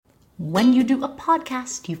When you do a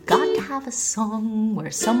podcast, you've got to have a song where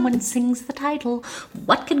someone sings the title.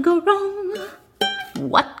 What could go wrong?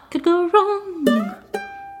 What could go wrong?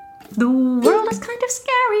 The world is kind of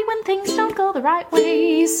scary when things don't go the right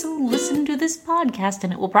way. So listen to this podcast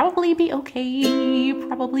and it will probably be okay.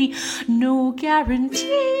 Probably no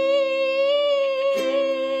guarantees.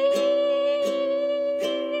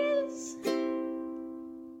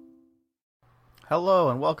 Hello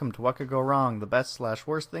and welcome to What Could Go Wrong, the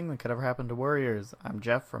best/worst thing that could ever happen to Warriors. I'm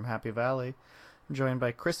Jeff from Happy Valley. I'm joined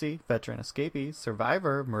by Chrissy, veteran escapee,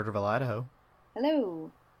 survivor of Murderville, Idaho.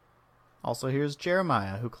 Hello. Also here's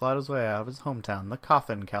Jeremiah, who clawed his way out of his hometown, The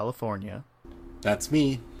Coffin, California. That's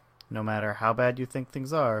me. No matter how bad you think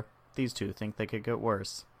things are, these two think they could get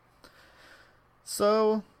worse.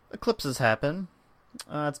 So, eclipses happen.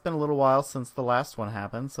 It's been a little while since the last one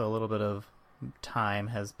happened, so a little bit of time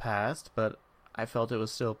has passed, but I felt it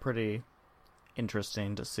was still pretty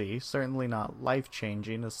interesting to see. Certainly not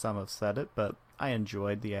life-changing, as some have said it, but I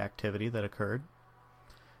enjoyed the activity that occurred.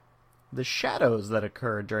 The shadows that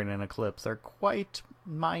occur during an eclipse are quite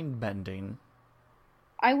mind-bending.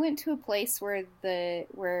 I went to a place where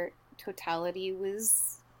totality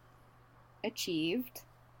was achieved,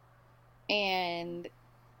 and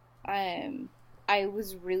I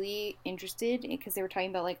was really interested because they were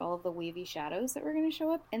talking about like all of the wavy shadows that were going to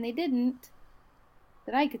show up, and they didn't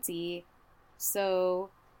that I could see. So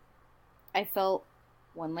I felt,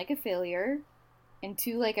 one, like a failure, and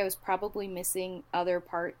two, like I was probably missing other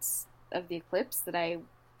parts of the eclipse that I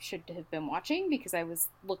should have been watching because I was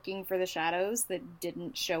looking for the shadows that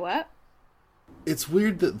didn't show up. It's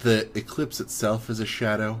weird that the eclipse itself is a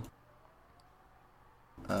shadow,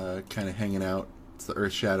 kind of hanging out. It's the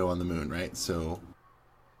Earth shadow on the moon, right? So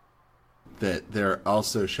that there are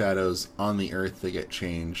also shadows on the Earth that get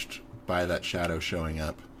changed by that shadow showing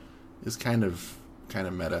up is kind of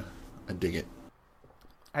meta. I dig it.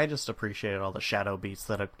 I just appreciated all the shadow beats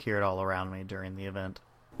that appeared all around me during the event.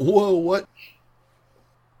 Whoa, what?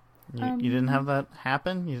 You didn't have that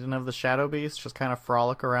happen? You didn't have the shadow beasts just kind of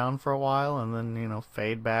frolic around for a while and then,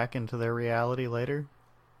 fade back into their reality later?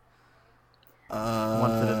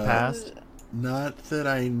 Once it had passed? Not that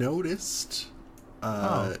I noticed.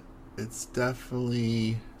 It's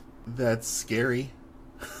definitely... That's scary.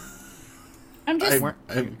 I'm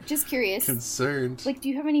I'm just curious. Concerned. Like, do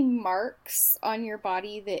you have any marks on your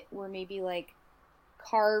body that were maybe, like,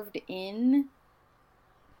 carved in?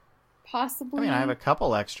 Possibly? I mean, I have a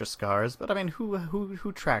couple extra scars, but I mean,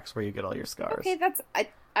 who tracks where you get all your scars? Okay,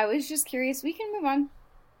 I was just curious. We can move on.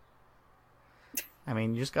 I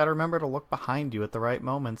mean, you just gotta remember to look behind you at the right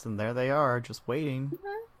moments, and there they are, just waiting.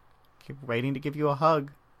 Mm-hmm. Keep waiting to give you a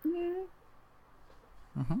hug. Mm-hmm.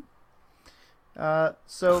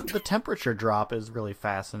 So the temperature drop is really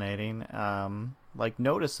fascinating. Like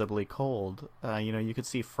noticeably cold. You could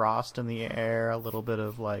see frost in the air, a little bit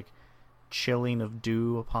of like chilling of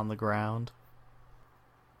dew upon the ground.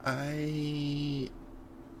 I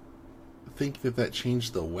think that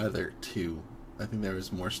changed the weather too. I think there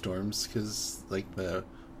was more storms because like the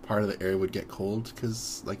part of the air would get cold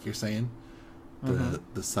because, like you're saying,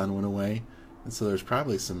 the sun went away, and so there's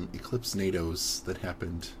probably some eclipse-nados that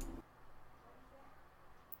happened.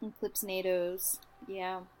 Eclipse-nados,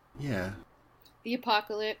 yeah. Yeah. The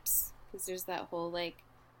apocalypse, because there's that whole like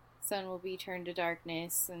sun will be turned to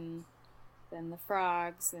darkness, and then the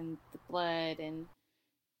frogs and the blood and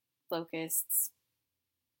locusts.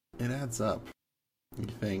 It adds up. You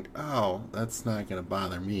think, oh, that's not going to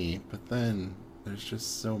bother me, but then there's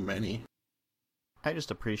just so many. I just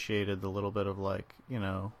appreciated the little bit of like,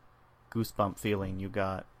 goosebump feeling you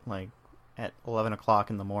got like at 11 o'clock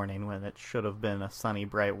in the morning when it should have been a sunny,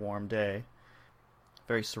 bright, warm day.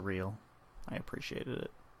 Very surreal. I appreciated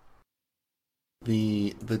it.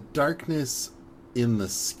 The darkness in the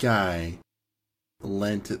sky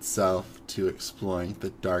lent itself to exploring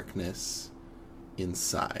the darkness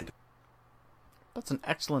inside. That's an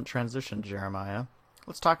excellent transition, Jeremiah.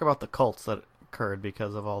 Let's talk about the cults that occurred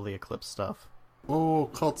because of all the eclipse stuff. Oh,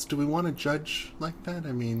 cults, do we want to judge like that?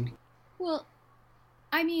 I mean... Well,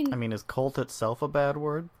 I mean, is cult itself a bad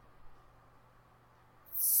word?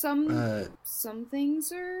 Some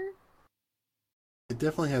things are... It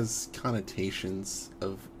definitely has connotations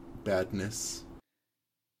of badness.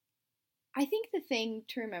 I think the thing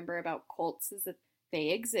to remember about cults is that they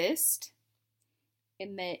exist,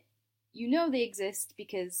 and that they exist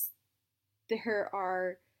because there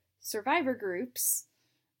are survivor groups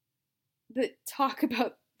that talk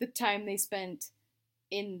about the time they spent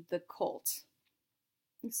in the cult.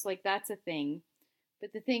 It's like, that's a thing.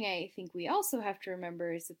 But the thing I think we also have to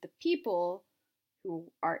remember is that the people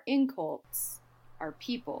who are in cults are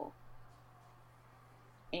people.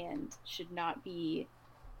 and should not be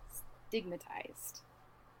stigmatized.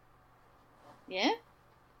 Yeah?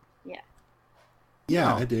 Yeah. Yeah,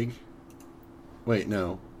 No. I dig. Wait,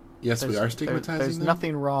 no. Yes, we are stigmatizing There's them?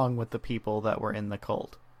 nothing wrong with the people that were in the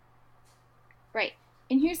cult. Right.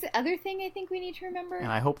 And here's the other thing I think we need to remember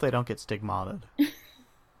And I hope they don't get stigmatted.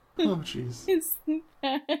 Oh, jeez. is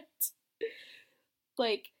that,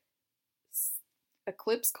 like,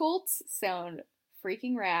 Eclipse cults sound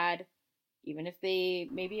freaking rad, even if they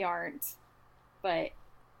maybe aren't. But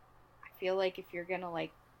I feel like if you're gonna,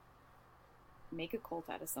 like, make a cult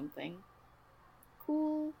out of something,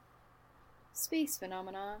 cool space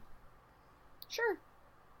phenomena, sure.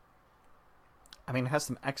 I mean, it has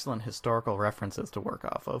some excellent historical references to work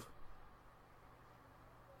off of.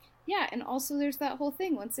 Yeah, and also there's that whole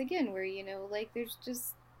thing, once again, where, like, there's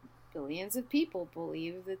just billions of people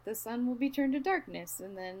believe that the sun will be turned to darkness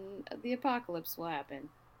and then the apocalypse will happen.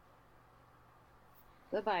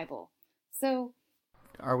 The Bible. So,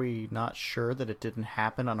 Are we not sure that it didn't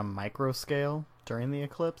happen on a micro scale during the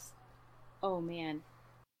eclipse? oh man.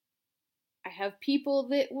 I have people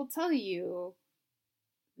that will tell you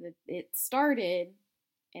that it started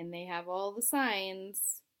and they have all the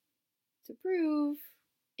signs to prove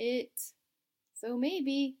it. So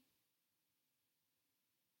maybe.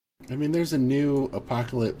 I mean, there's a new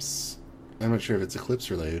apocalypse. I'm not sure if it's eclipse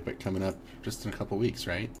related, but coming up just in a couple weeks,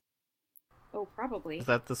 right? Oh, probably. Is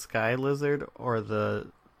that the sky lizard or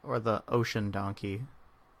the ocean donkey?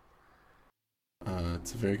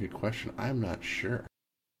 It's a very good question. I'm not sure.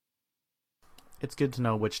 It's good to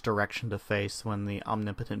know which direction to face when the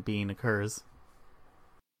omnipotent being occurs.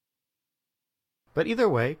 But either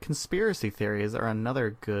way, conspiracy theories are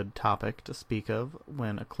another good topic to speak of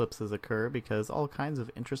when eclipses occur because all kinds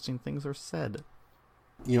of interesting things are said.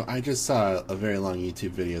 I just saw a very long YouTube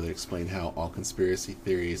video that explained how all conspiracy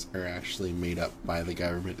theories are actually made up by the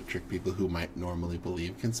government to trick people who might normally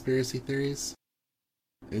believe conspiracy theories.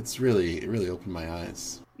 It really opened my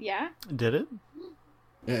eyes. Yeah? Did it?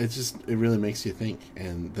 Yeah, it really makes you think,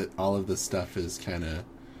 and that all of this stuff is kind of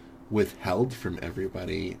withheld from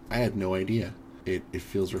everybody. I had no idea. It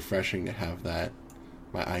feels refreshing to have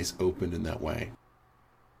my eyes opened in that way.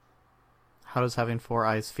 How does having 4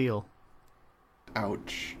 eyes feel?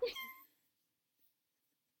 Ouch.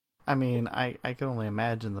 I mean, I can only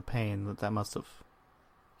imagine the pain that must have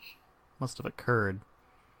occurred.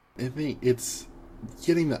 I think it's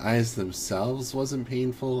getting the eyes themselves wasn't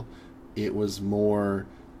painful. It was more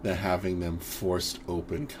the having them forced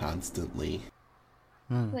open constantly.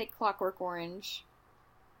 Like Clockwork Orange.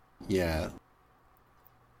 Yeah.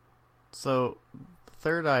 So, the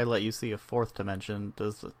third eye let you see a 4th dimension.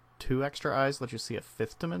 Does the 2 extra eyes let you see a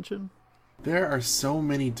 5th dimension? There are so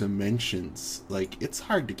many dimensions. Like, it's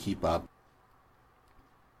hard to keep up.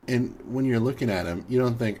 And when you're looking at them, you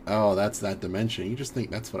don't think, oh, that's that dimension. You just think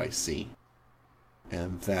that's what I see.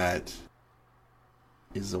 And that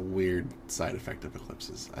is a weird side effect of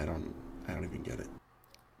eclipses. I don't even get it.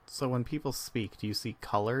 So when people speak, do you see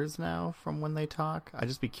colors now from when they talk? I'd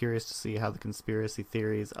just be curious to see how the conspiracy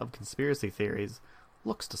theories of conspiracy theories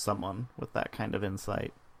looks to someone with that kind of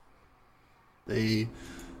insight. They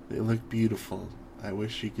look beautiful. I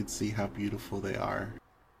wish you could see how beautiful they are.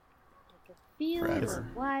 Like a field Forever.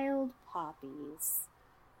 of wild poppies.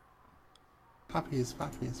 Poppies,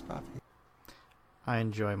 poppies, poppies. I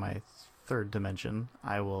enjoy my 3rd dimension.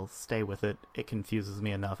 I will stay with it. It confuses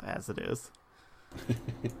me enough as it is.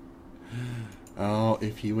 Oh,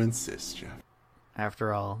 if you insist, Jeff.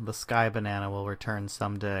 After all, the sky banana will return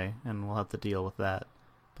someday, and we'll have to deal with that.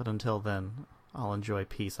 But until then, I'll enjoy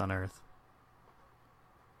peace on Earth.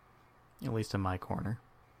 At least in my corner.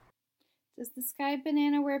 Does the sky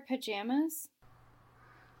banana wear pajamas?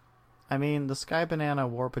 I mean, the sky banana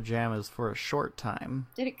wore pajamas for a short time.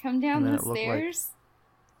 Did it come down And then the it looked like- stairs?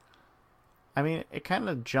 I mean, it kind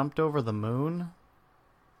of jumped over the moon.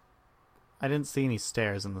 I didn't see any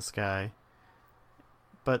stairs in the sky.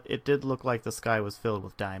 But it did look like the sky was filled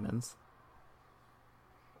with diamonds.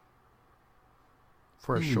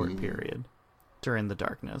 For a short period. During the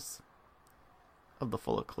darkness of the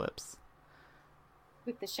full eclipse.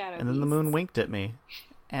 With the shadow And then the beasts. moon winked at me.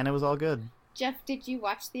 And it was all good. Jeff, did you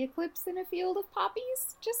watch the eclipse in a field of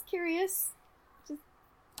poppies? Just curious.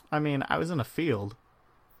 I mean, I was in a field.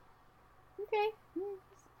 Okay.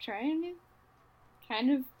 Just trying to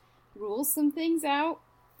kind of rule some things out,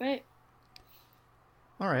 but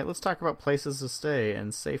Alright, let's talk about places to stay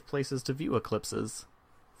and safe places to view eclipses.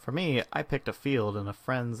 For me, I picked a field in a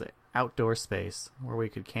friend's outdoor space where we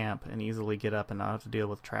could camp and easily get up and not have to deal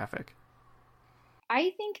with traffic.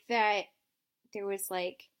 I think that there was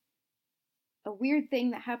like a weird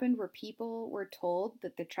thing that happened where people were told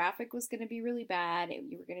that the traffic was going to be really bad.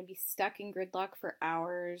 You were going to be stuck in gridlock for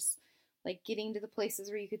hours. Like getting to the places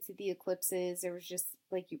where you could see the eclipses, there was just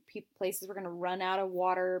like places were going to run out of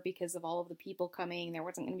water because of all of the people coming. There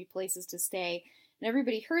wasn't going to be places to stay. And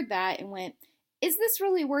everybody heard that and went, is this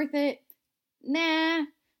really worth it? Nah,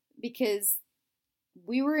 because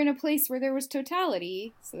we were in a place where there was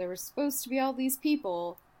totality, so there was supposed to be all these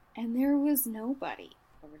people, and there was nobody.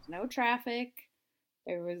 There was no traffic.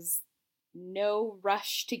 There was no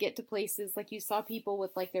rush to get to places. Like you saw people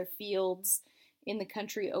with like their fields in the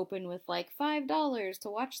country open with like $5 to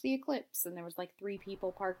watch the eclipse, and there was like 3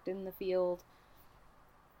 people parked in the field.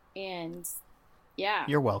 And yeah.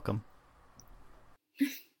 You're welcome.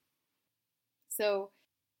 So,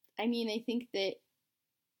 I mean, I think that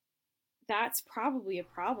that's probably a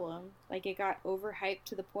problem. Like, it got overhyped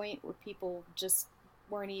to the point where people just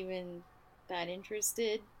weren't even that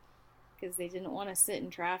interested because they didn't want to sit in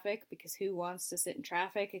traffic, because who wants to sit in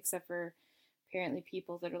traffic except for apparently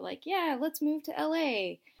people that are like, yeah, let's move to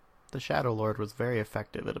LA. The Shadow Lord was very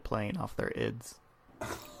effective at playing off their ids.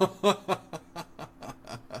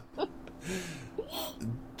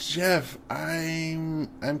 Jeff, I'm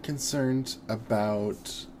concerned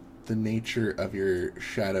about the nature of your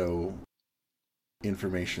shadow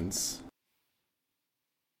informations.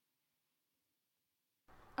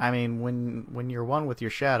 I mean, when you're one with your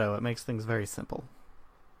shadow, it makes things very simple.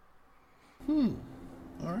 All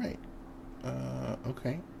right.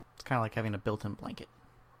 Okay. It's kind of like having a built-in blanket.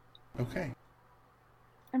 Okay.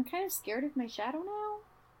 I'm kind of scared of my shadow now.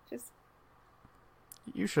 Just...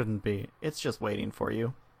 You shouldn't be. It's just waiting for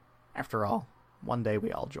you. After all, one day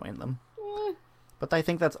we all join them. But I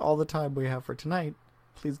think that's all the time we have for tonight.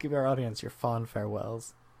 Please give our audience your fond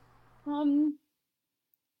farewells. I'm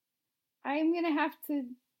gonna have to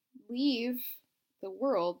leave the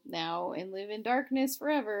world now and live in darkness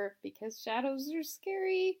forever because shadows are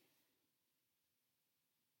scary.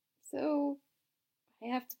 So I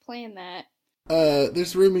have to plan that.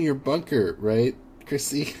 There's room in your bunker, right,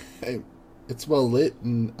 Chrissy? It's well lit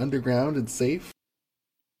and underground and safe.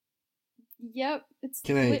 Yep, it's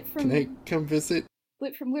Can I come visit?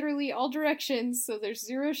 Lit from literally all directions, so there's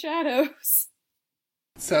 0 shadows.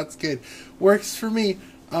 Sounds good. Works for me.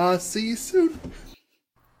 See you soon.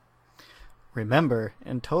 Remember,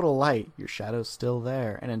 in total light, your shadow's still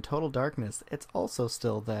there, and in total darkness, it's also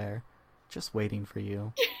still there, just waiting for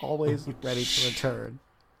you, always ready to return.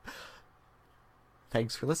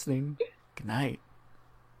 Thanks for listening. Good night.